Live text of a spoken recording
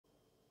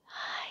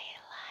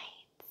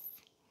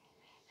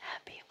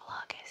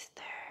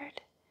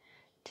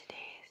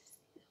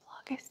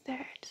August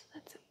 3rd. So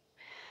that's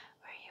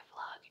where you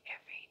vlog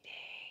every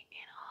day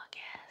in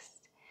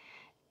August.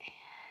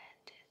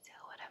 And so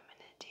what I'm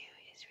going to do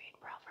is read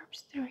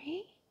Proverbs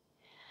 3.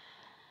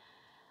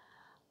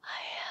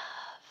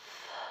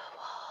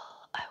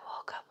 I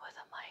woke up with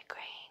a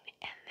migraine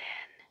and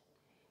then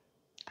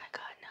I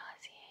got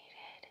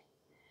nauseated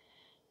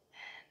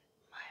and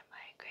my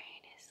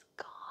migraine is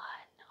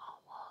gone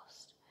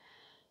almost,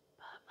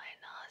 but my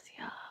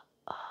nausea,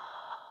 it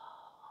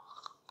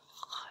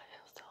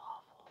feels so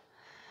awful.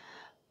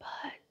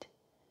 But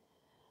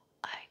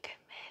I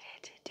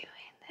committed to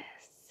doing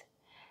this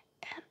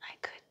and I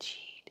could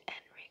cheat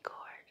and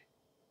record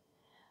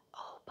a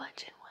whole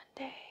bunch in one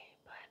day,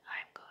 but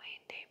I'm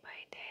going day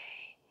by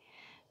day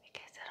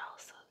because it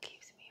also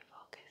keeps me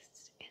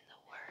focused in the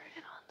Word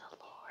and on the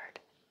Lord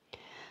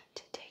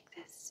to take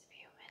this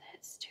few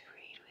minutes to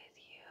read with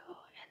you,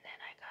 and then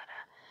I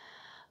gotta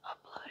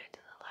upload it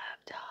to the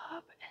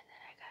laptop, and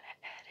then I gotta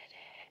edit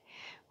it,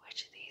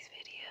 which these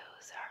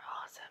videos are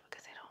awesome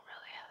because I don't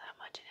really have that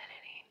much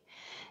editing.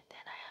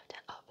 Then I have to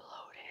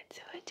upload it,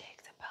 so it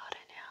takes about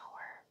an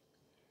hour.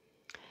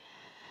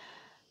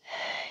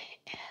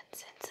 And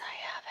since I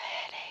have a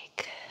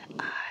headache,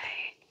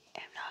 I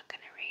am not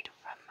going to read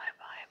from my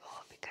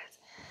Bible because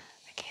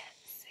I can't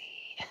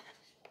see.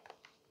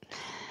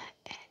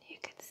 And you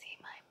can see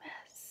my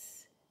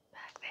mess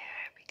back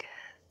there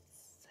because,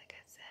 like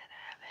I said, I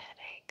have a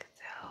headache.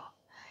 So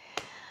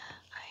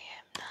I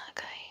am not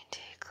going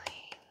to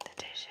clean the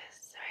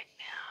dishes right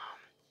now.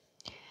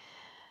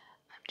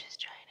 I'm just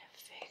trying to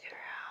figure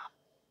out.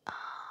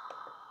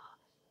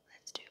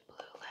 Let's do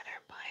Blue Letter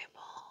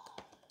Bible.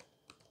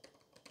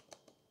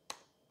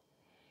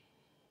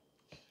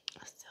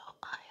 So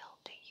I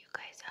hope that you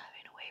guys are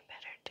having a way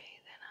better day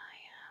than I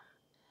am.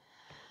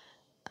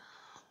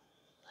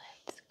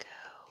 Let's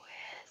go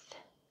with,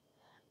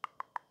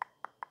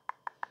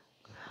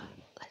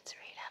 let's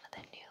read out of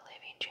the New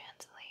Living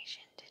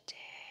Translation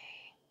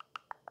today.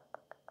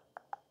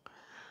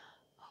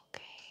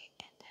 Okay,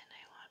 and then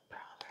I want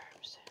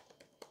Proverbs.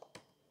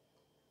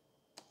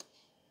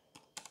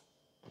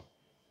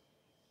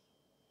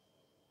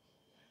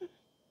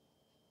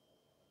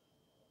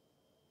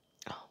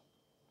 Oh,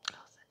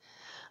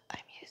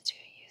 I'm used to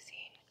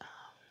using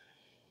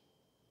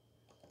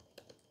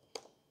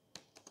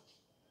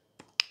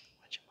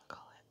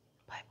whatchamacallit,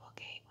 Bible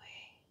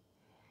Gateway.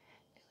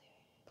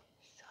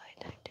 So I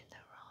typed in the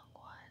wrong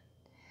one.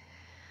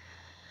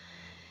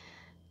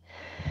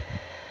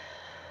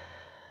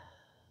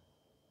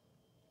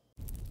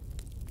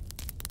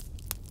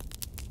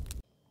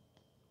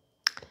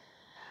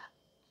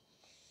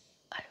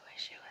 I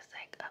wish it was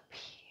like up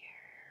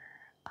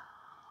here.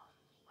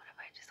 What if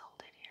I just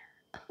hold it here?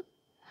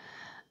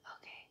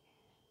 Okay.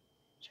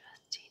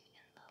 Trusting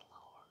in the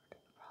Lord.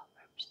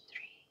 Proverbs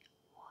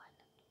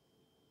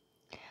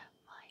 3:1.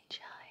 My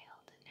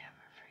child,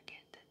 never forget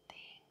the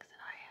things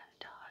that I have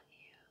taught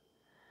you.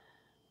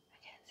 I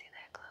can't see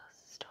that close.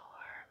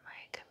 Store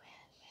my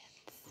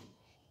commandments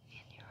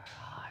in your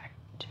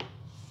heart.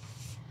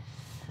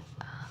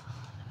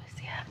 Let me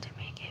see. I have to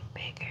make it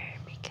bigger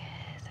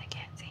because I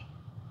can't see.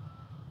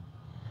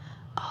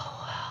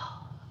 Oh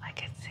wow, I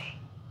can see.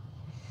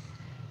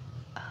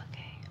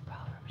 Okay,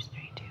 Proverbs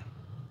 3:2.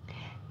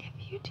 If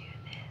you do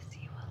this,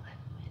 you will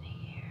live many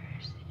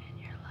years and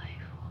your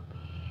life will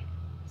be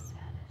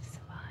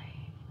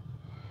satisfying.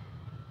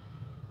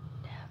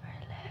 Never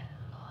let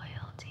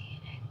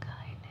loyalty and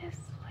kindness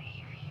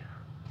leave you.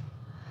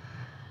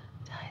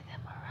 Tie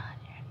them around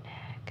your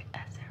neck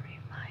as a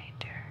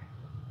reminder.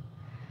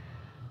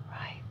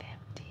 Write them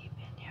deep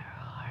in your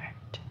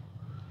heart.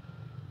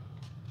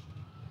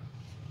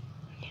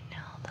 You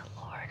know the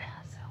Lord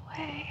has a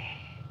way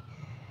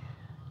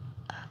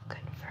of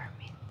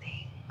confirming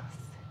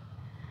things.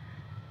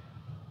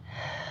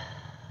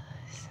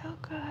 So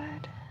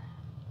good.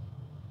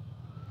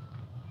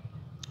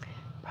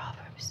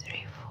 Proverbs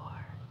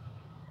 3:4.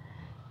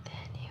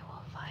 Then you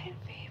will find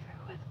favor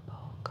with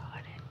both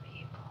God and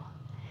people,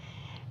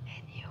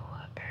 and you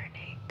will earn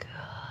a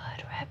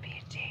good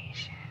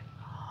reputation.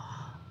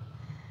 Oh,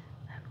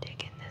 I'm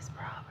digging this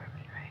proverb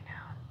right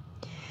now.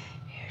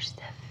 Here's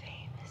the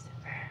famous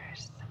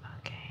verse,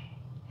 okay?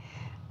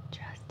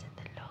 Trust in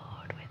the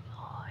Lord with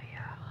all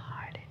your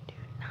heart and do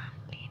not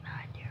lean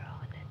on your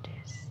own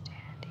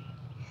understanding.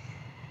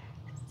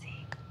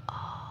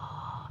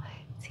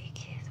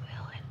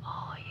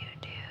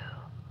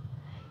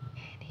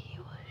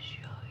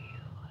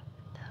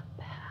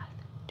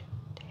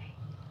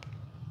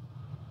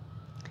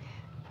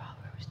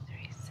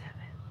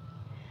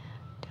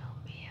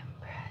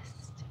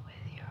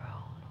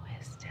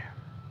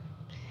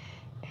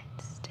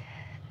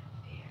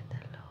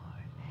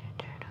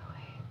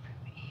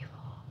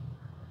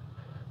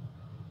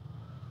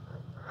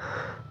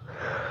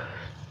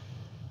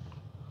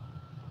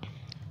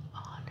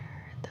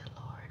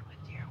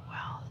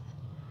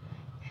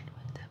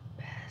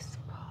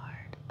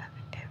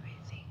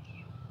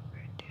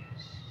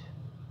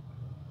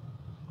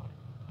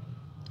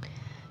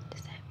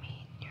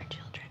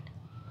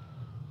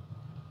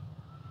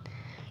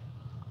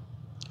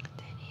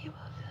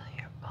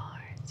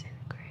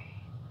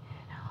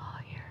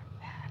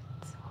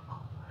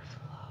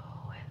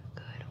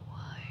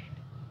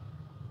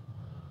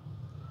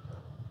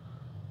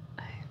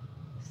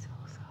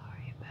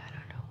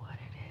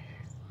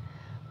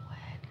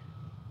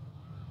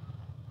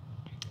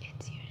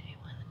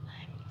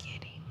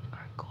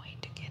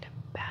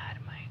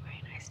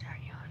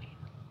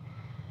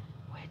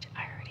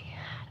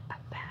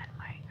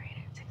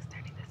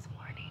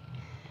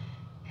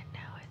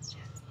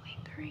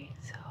 free.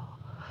 So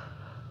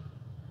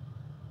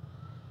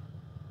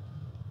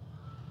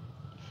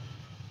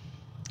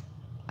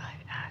I've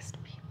asked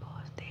people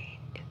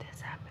if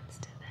this happens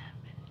to them,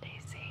 and they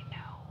say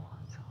no.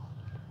 So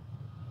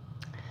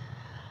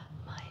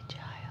my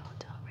child,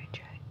 don't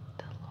reject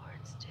the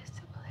Lord's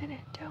discipline,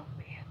 and don't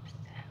be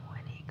upset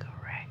when He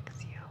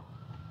corrects you.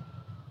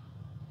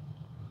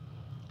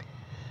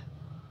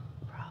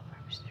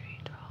 Proverbs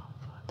 3:12.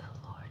 The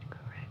Lord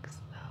corrects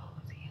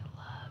those He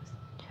loves,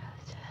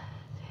 just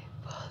as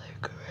a father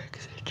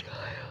corrects a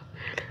child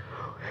in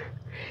whom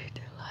He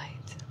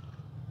delights.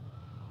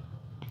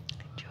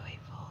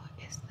 Joyful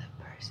is the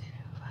person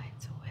who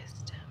finds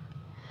wisdom,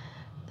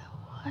 the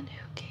one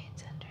who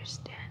gains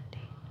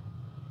understanding.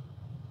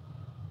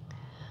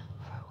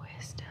 For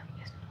wisdom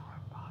is more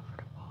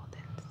profitable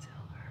than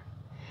silver,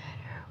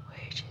 and her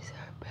wages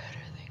are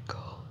better than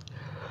gold.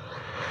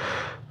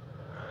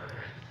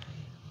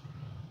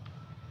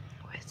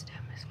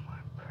 Wisdom is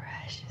more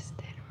precious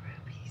than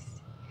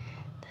rubies.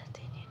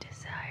 Nothing you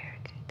desire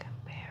can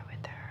compare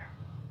with her.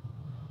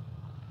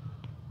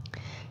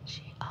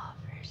 She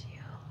offers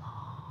you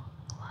long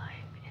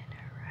life in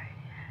her right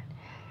hand,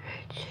 and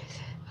riches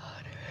and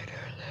honor in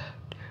her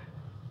left.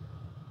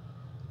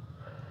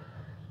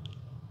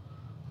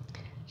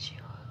 She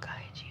will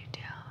guide you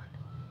down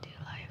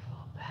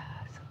delightful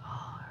paths.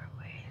 All her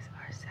ways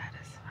are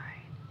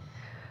satisfying.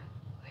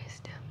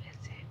 Wisdom is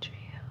a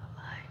tree of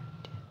life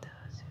to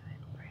those who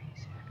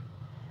embrace her.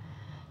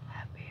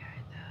 Happy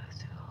are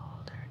those who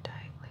hold her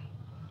tightly.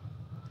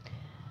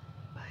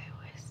 By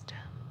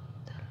wisdom,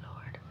 the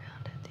Lord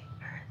founded the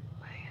earth.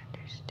 By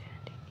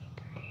understanding, He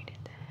created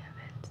the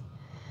heavens.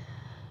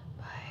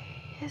 By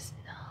His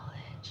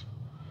knowledge,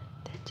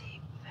 the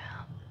deep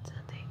fountains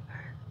of the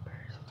earth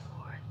burst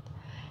forth,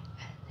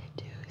 and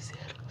the dew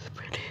settles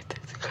beneath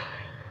the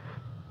sky.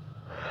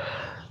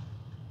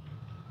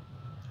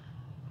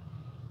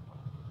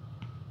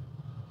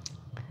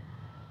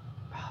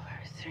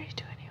 Proverbs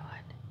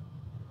 3:21.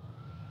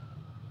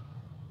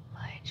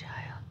 My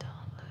child,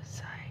 don't lose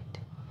sight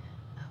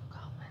of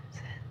common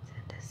sense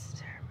and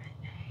discernment.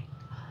 Hang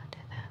on to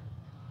them.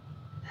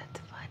 That's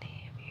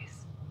funny.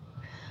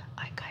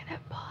 I kind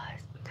of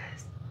paused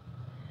because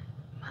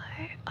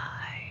my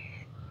eye